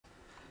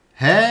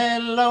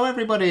Hello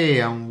everybody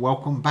and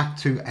welcome back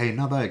to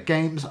another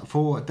Games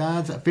for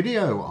Dads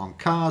video on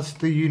cards,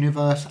 the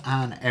universe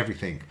and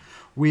everything.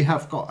 We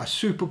have got a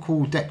super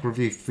cool deck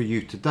review for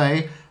you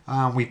today.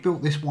 We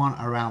built this one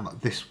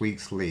around this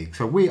week's league.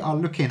 So we are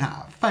looking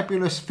at a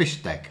fabulous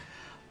fish deck.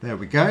 There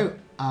we go.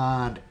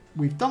 And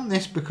we've done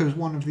this because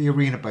one of the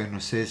arena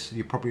bonuses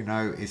you probably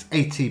know is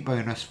 80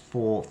 bonus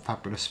for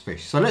fabulous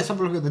fish. So let's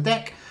have a look at the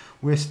deck.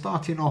 We're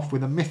starting off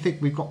with a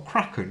mythic. We've got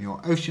Kraken, your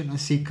ocean and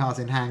sea cards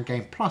in hand,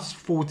 gain plus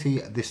 40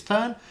 this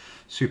turn.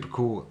 Super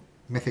cool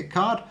mythic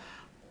card.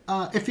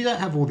 If you don't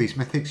have all these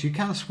mythics, you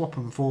can swap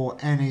them for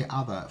any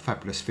other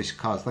fabulous fish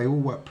cards. They all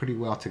work pretty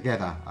well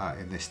together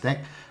in this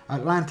deck.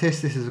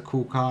 Atlantis, this is a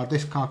cool card.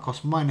 This card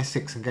costs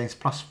 -6 and gains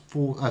plus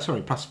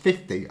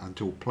 50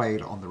 until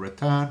played on the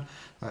return.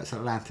 That's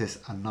Atlantis,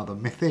 another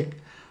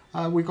mythic.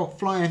 We've got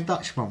Flying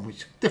Dutchman, which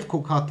is a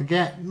difficult card to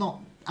get.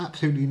 Not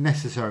absolutely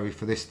necessary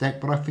for this deck,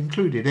 but I've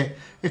included it.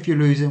 If you're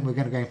losing, we're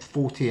going to gain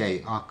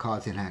 48. Our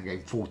cards in hand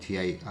gain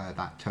 48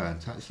 that turn.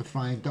 So that's the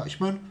Flying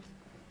Dutchman.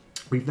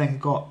 We've then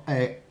got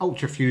a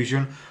Ultra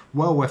Fusion.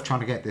 Well worth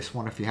trying to get this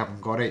one if you haven't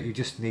got it. You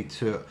just need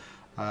to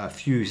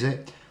fuse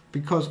it,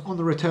 because on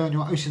the return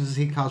your oceans and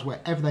sea cards,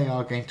 wherever they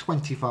are, gain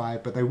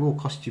 25, but they will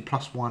cost you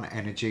 +1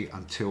 energy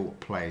until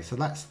play. So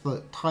that's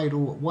the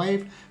Tidal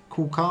Wave.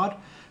 Cool card.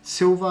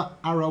 Silver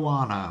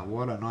Arowana.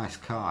 What a nice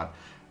card.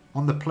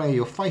 On the play,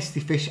 your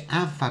feisty fish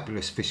and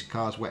fabulous fish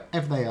cards,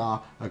 wherever they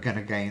are going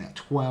to gain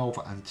 12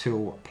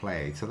 until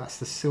played. So that's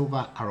the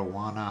Silver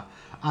Arowana.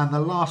 And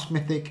the last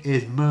mythic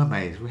is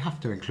Mermaids. We have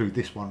to include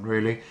this one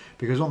really,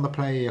 because on the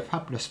play, your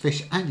fabulous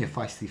fish and your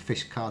feisty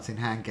fish cards in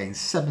hand gain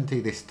 70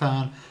 this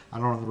turn.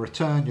 And on the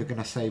return, you're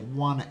going to save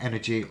 1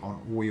 energy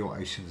on all your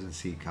oceans and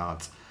sea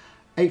cards.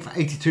 8 for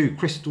 82,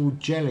 Crystal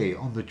Jelly.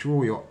 On the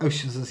draw, your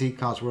oceans and sea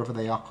cards, wherever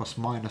they are, cost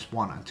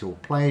 -1 until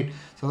played.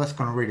 So that's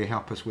going to really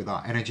help us with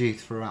our energy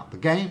throughout the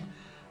game.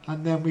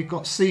 And then we've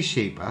got Sea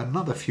Sheep,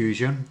 another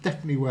fusion.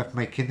 Definitely worth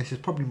making. This is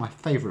probably my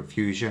favourite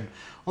fusion.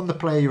 On the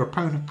play, your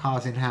opponent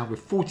cards in hand with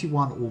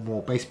 41 or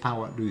more base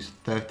power lose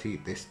 30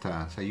 this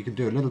turn. So you can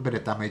do a little bit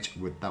of damage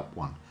with that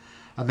one.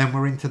 And then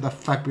we're into the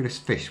fabulous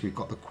fish. We've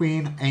got the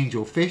Queen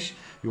Angel Fish.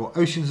 Your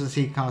oceans and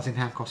sea cards in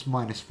hand cost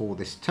 -4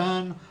 this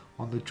turn.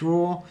 On the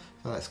draw,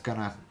 so that's going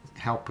to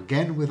help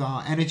again with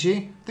our energy.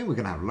 I think we're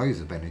going to have loads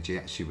of energy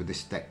actually with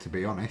this deck, to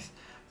be honest.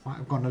 Might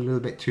have gone a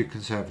little bit too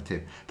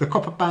conservative. The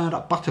Copper Band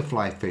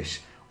Butterfly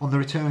Fish. On the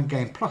return,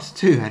 gain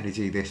 +2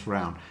 energy this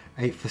round.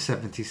 8 for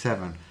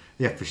 77.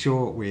 Yeah, for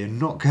sure, we're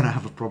not going to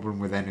have a problem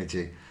with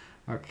energy.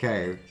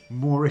 Okay,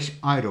 Moorish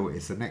Idol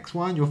is the next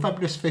one. Your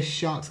fabulous fish,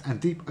 sharks and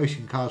deep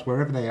ocean cards,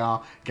 wherever they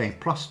are, gain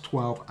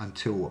 +12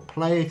 until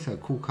played. So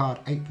cool card,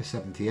 8 for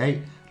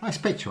 78. Nice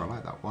picture, I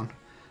like that one.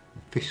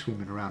 Fish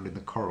swimming around in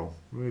the coral,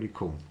 really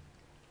cool.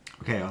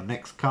 Okay, our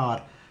next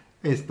card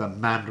is the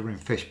Mandarin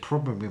Fish,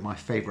 probably my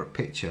favourite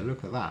picture.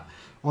 Look at that.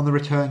 On the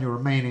return, your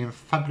remaining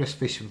fabulous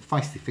fish and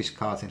feisty fish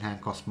cards in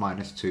hand cost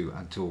 -2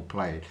 until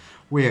played.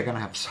 We are going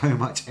to have so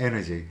much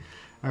energy.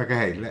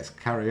 Okay, let's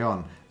carry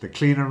on. The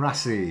Cleaner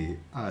Rassi,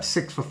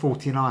 6 for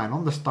 49.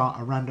 On the start,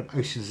 a random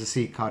Oceans of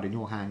Sea card in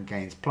your hand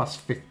gains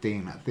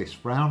 +15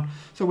 this round.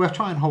 So we'll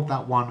try and hold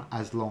that one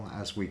as long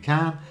as we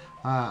can,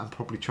 and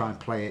probably try and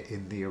play it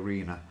in the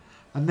arena.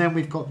 And then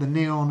we've got the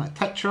Neon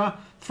Tetra.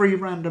 3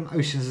 random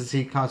Oceans and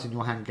Sea cards in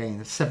your hand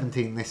gain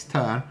 17 this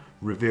turn.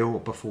 Reveal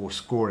before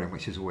scoring,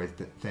 which is always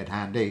dead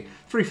handy.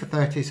 3 for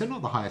 30, so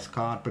not the highest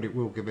card, but it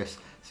will give us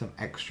some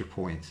extra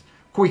points.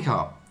 Koi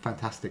Carp,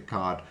 fantastic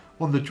card.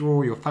 On the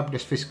draw, your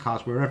fabulous fish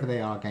cards, wherever they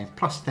are, gain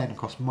 +10 and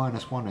cost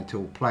 -1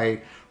 until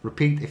played.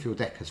 Repeat if your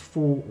deck has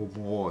 4 or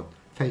more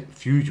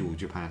Feudal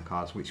Japan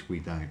cards, which we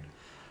don't.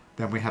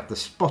 Then we have the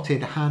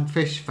Spotted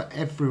Handfish. For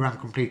every round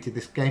completed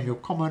this game, your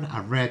common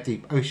and rare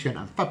deep ocean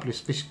and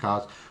fabulous fish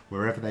cards,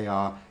 wherever they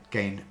are,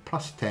 gain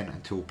 +10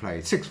 until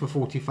played. 6 for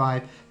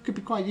 45, could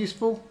be quite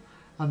useful.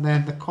 And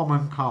then the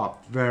Common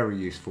Carp, very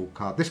useful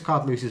card. This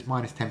card loses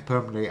 -10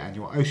 permanently, and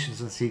your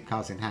oceans and sea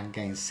cards in hand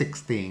gain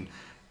 16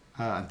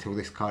 until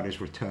this card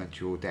is returned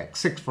to your deck.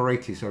 6 for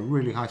 80, so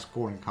really high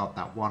scoring card,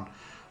 that one.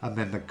 And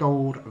then the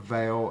Gold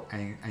Veil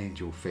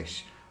Angel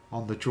Fish.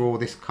 On the draw,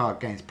 this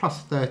card gains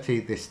 +30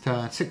 this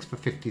turn, 6 for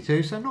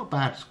 52, so not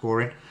bad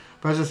scoring.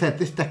 But as I said,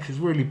 this deck is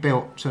really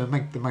built to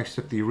make the most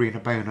of the arena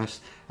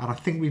bonus, and I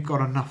think we've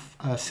got enough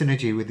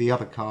synergy with the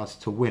other cards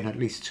to win at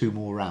least 2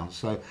 more rounds.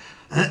 So,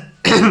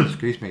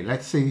 excuse me,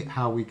 let's see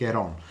how we get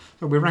on.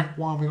 So we're rank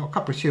 1, we've got a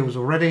couple of shields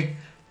already.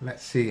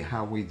 Let's see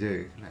how we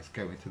do. Let's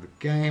go into the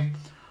game.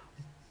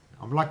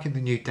 I'm liking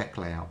the new deck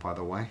layout, by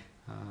the way.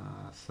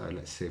 So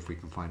let's see if we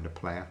can find a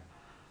player.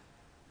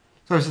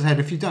 So as I said,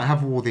 if you don't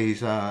have all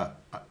these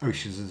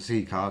Oceans and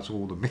Sea cards,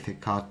 all the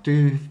mythic cards,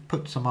 do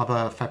put some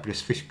other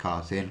fabulous fish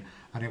cards in,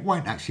 and it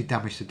won't actually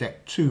damage the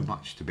deck too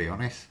much, to be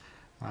honest.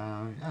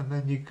 And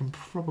then you can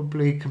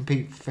probably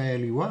compete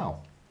fairly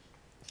well.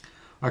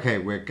 Okay,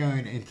 we're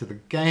going into the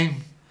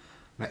game.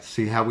 Let's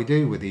see how we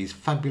do with these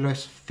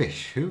fabulous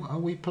fish. Who are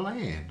we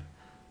playing?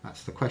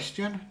 That's the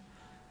question.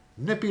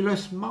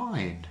 Nebulous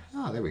Mind.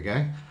 Oh, there we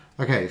go.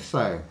 Okay,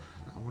 so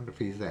I wonder if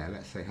he's there.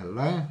 Let's say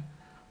hello.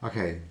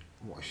 Okay,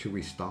 what should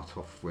we start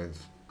off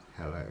with?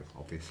 Hello,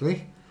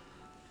 obviously.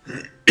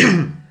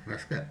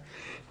 Let's get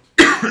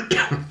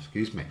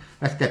excuse me.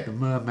 Let's get the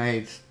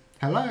mermaids.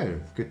 Hello,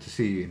 good to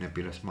see you,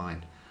 Nebulous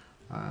Mind.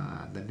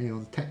 The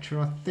Neon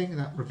Tetra, I think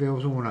that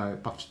reveals. Oh no,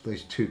 it buffs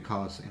those 2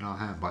 cards in our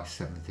hand by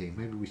 17.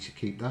 Maybe we should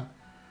keep that.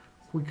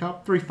 Quick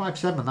up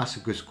 357. That's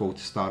a good score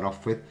to start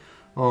off with.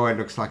 Oh, it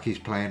looks like he's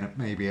playing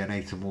maybe an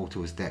 8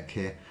 Immortals deck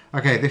here.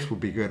 Okay, this will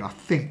be good. I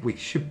think we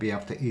should be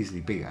able to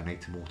easily beat an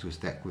 8 Immortals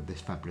deck with this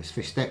Fabulous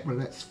Fish deck, but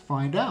let's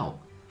find out.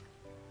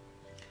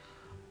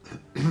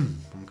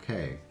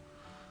 Okay,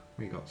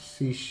 we got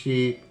Sea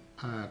Sheep,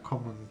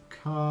 Common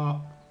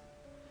Carp.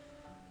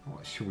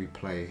 What should we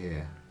play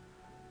here?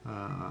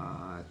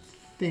 I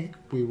think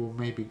we will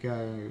maybe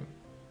go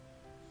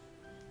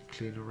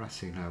Cleaner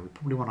Racing. No, we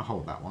probably want to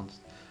hold that one.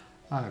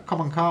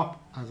 Common Carp,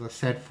 as I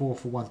said, 4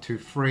 for 1, 2,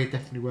 3.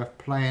 Definitely worth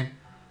playing.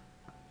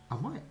 I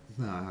might.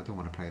 No, I don't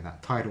want to play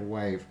that. Tidal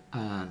Wave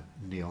and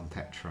Neon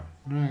Tetra.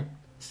 No,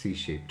 Sea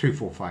Sheep. 2,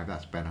 4, 5.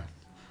 That's better.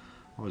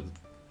 I was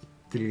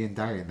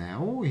dilly-dallying there.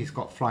 Oh, he's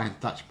got Flying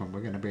Dutchman.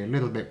 We're going to be a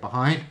little bit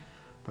behind,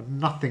 but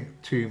nothing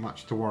too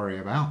much to worry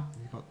about.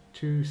 He's got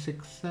 2,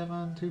 6,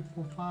 7, 2,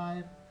 4,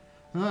 5.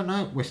 Oh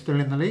no, we're still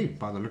in the lead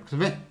by the looks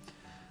of it.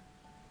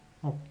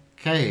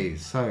 Okay,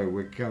 so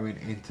we're going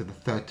into the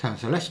 3rd turn.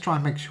 So let's try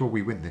and make sure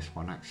we win this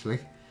one, actually.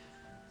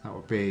 That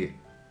would be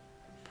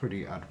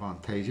pretty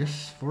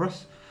advantageous for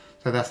us.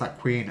 So that's that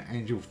Queen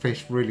Angel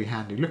Fish, really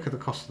handy. Look at the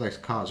cost of those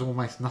cards,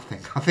 almost nothing.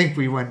 I think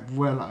we went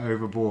well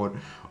overboard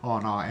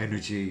on our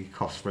energy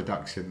cost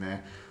reduction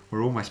there.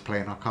 We're almost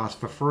playing our cards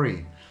for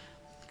free.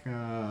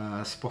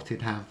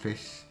 Spotted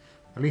Handfish,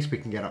 at least we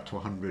can get up to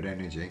 100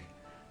 energy.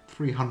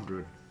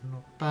 300,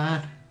 not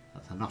bad.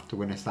 That's enough to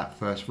win us that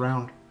first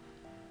round.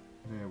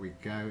 There we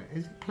go.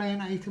 Is it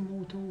playing 8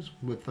 Immortals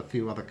with a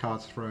few other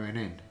cards thrown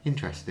in?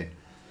 Interesting.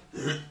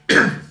 Okay,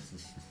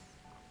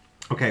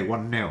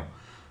 1-0.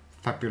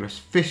 Fabulous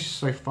Fish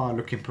so far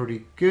looking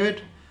pretty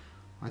good.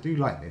 I do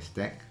like this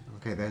deck.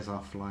 Okay, there's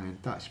our Flying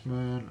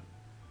Dutchman.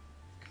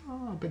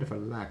 Oh, a bit of a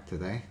lag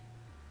today.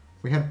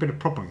 We had a bit of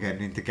problem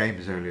getting into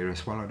games earlier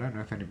as well. I don't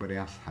know if anybody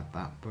else had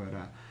that, but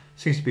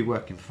seems to be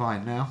working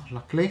fine now,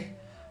 luckily.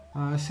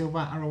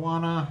 Silver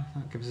Arowana,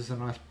 that gives us a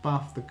nice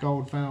buff. The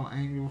Gold Veil,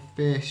 Angel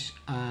Fish,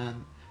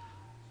 and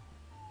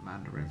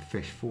Mandarin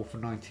Fish, 4 for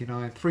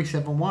 99.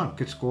 371,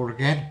 good score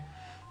again.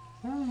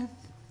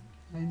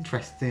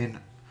 Interesting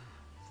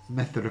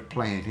method of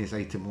playing his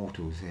 8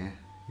 Immortals here.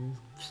 He's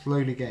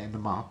slowly getting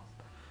them up.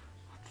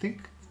 I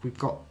think we've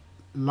got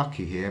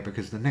lucky here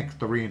because the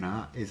next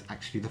arena is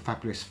actually the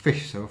Fabulous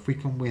Fish. So if we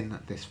can win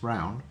this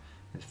round,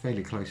 it's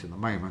fairly close at the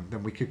moment,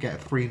 then we could get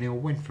a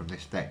 3-0 win from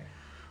this deck,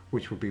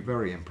 which would be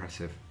very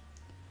impressive.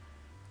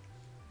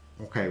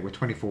 Okay, we're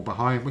 24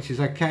 behind, which is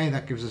okay.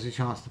 That gives us a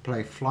chance to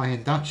play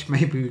Flying Dutch.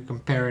 Maybe we can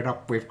pair it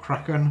up with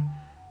Kraken.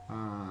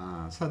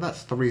 So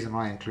that's the reason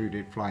I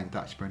included Flying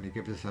Dutchman. He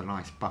gives us a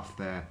nice buff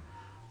there.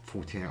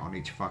 48 on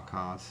each of our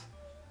cards.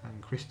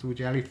 And Crystal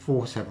Jelly,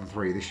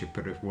 473. This should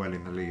put us well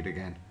in the lead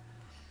again.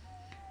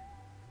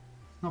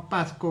 Not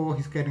bad score.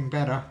 He's getting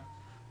better.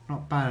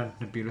 Not bad,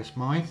 Nebulous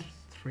Mind.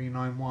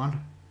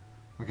 391.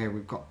 Okay,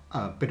 we've got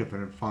a bit of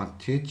an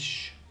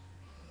advantage.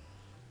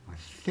 I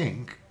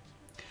think,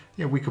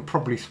 yeah, we could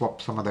probably swap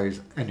some of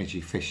those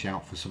energy fish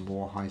out for some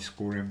more high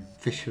scoring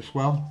fish as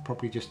well,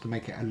 probably just to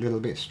make it a little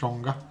bit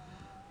stronger.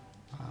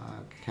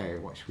 Okay,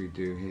 what should we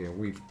do here?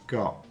 We've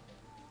got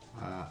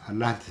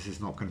Atlantis is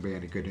not going to be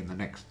any good in the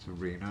next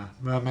arena.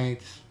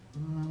 Mermaids,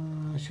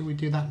 should we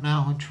do that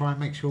now and try and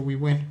make sure we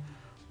win?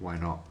 Why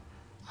not?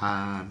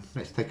 And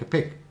let's take a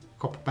pick.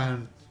 Copper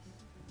Band,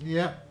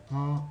 yep,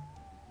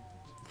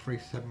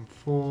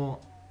 374,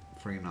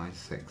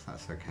 396,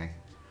 that's okay.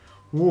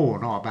 Whoa,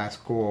 not a bad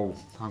score.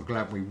 I'm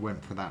glad we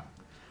went for that.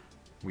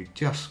 We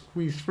just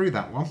squeezed through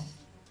that one.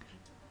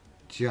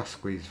 Just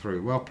squeezed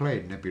through. Well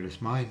played,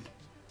 Nebulous Mind.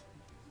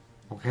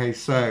 Okay,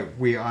 so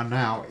we are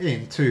now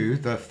into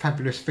the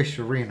Fabulous Fish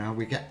Arena.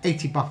 We get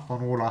 80 buff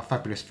on all our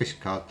Fabulous Fish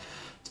cards.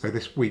 So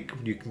this week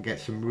you can get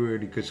some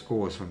really good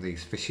scores from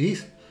these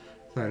fishies.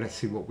 So let's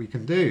see what we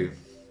can do.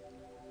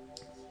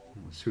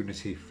 As soon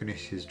as he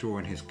finishes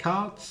drawing his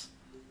cards,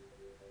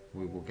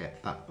 we will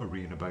get that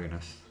arena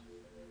bonus.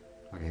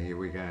 Okay, here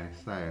we go.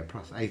 So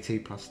plus 80,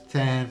 plus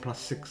 10, plus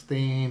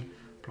 16,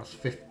 plus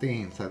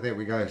 15. So there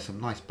we go. Some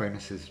nice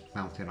bonuses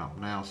mounting up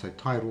now. So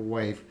Tidal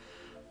Wave.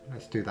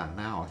 Let's do that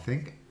now, I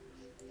think.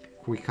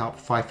 Quick Up,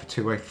 5 for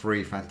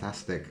 203.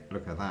 Fantastic.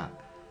 Look at that.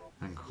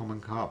 And Common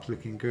Carp's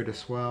looking good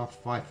as well.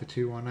 5 for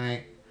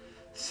 218.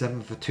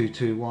 7 for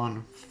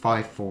 221.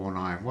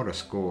 549. What a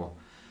score.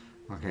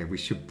 Okay, we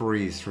should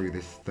breeze through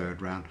this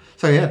third round.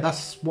 So yeah,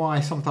 that's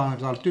why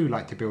sometimes I do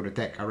like to build a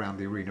deck around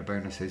the arena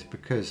bonuses,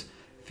 because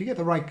if you get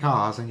the right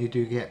cards and you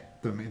do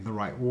get them in the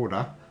right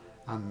order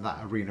and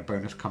that arena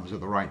bonus comes at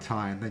the right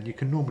time, then you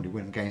can normally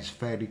win games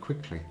fairly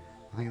quickly.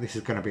 I think this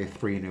is going to be a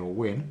 3-0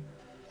 win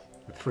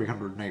with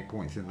 308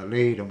 points in the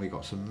lead, and we've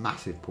got some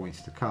massive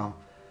points to come.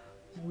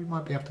 We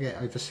might be able to get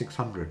over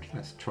 600.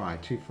 Let's try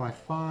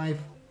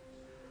 255.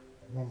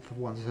 1 for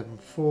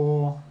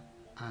 174,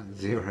 and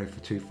 0 for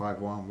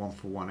 251, 1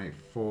 for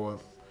 184.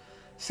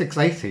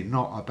 680,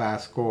 not a bad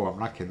score, I'm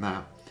liking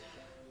that.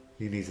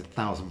 He needs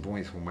 1,000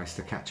 points almost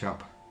to catch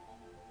up.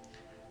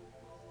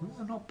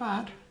 Well, not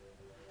bad.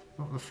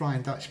 Not the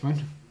Flying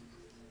Dutchman.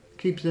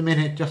 Keeps him in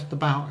it just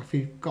about if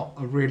he got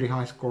a really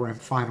high score in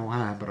final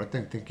hand, but I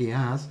don't think he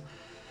has.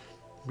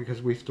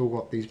 Because we've still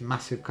got these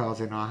massive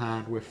cards in our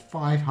hand. We're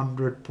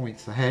 500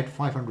 points ahead,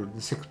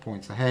 506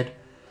 points ahead.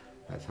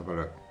 Let's have a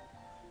look.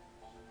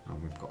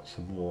 And we've got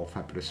some more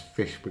fabulous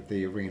fish with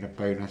the arena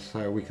bonus,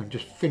 so we can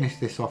just finish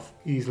this off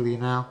easily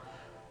now.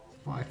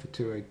 5 for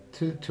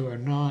 202,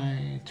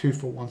 209, 2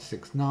 for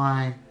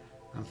 169,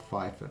 and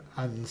 5 for,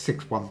 and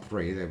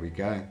 613. There we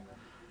go.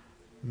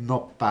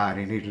 Not bad.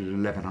 He needed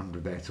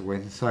 1100 there to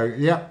win. So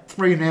yeah,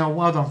 3-0.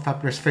 Well done,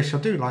 Fabulous Fish. I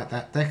do like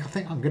that deck. I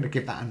think I'm going to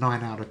give that a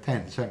 9 out of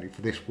 10, certainly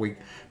for this week,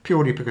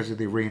 purely because of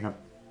the arena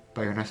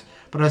bonus.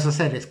 But as I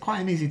said, it's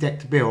quite an easy deck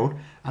to build,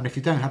 and if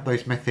you don't have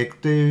those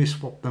mythic, do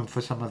swap them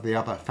for some of the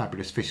other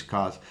Fabulous Fish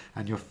cards,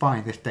 and you'll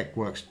find this deck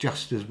works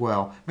just as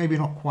well. Maybe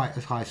not quite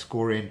as high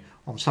scoring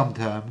on some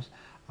terms,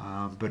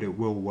 but it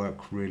will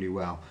work really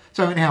well.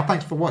 So anyhow,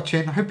 thanks for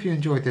watching. I hope you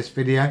enjoyed this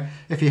video.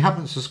 If you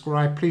haven't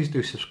subscribed, please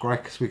do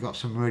subscribe, because we've got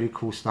some really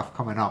cool stuff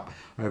coming up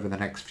over the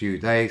next few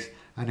days.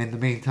 And in the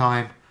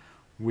meantime,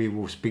 we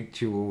will speak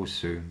to you all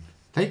soon.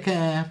 Take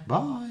care.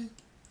 Bye.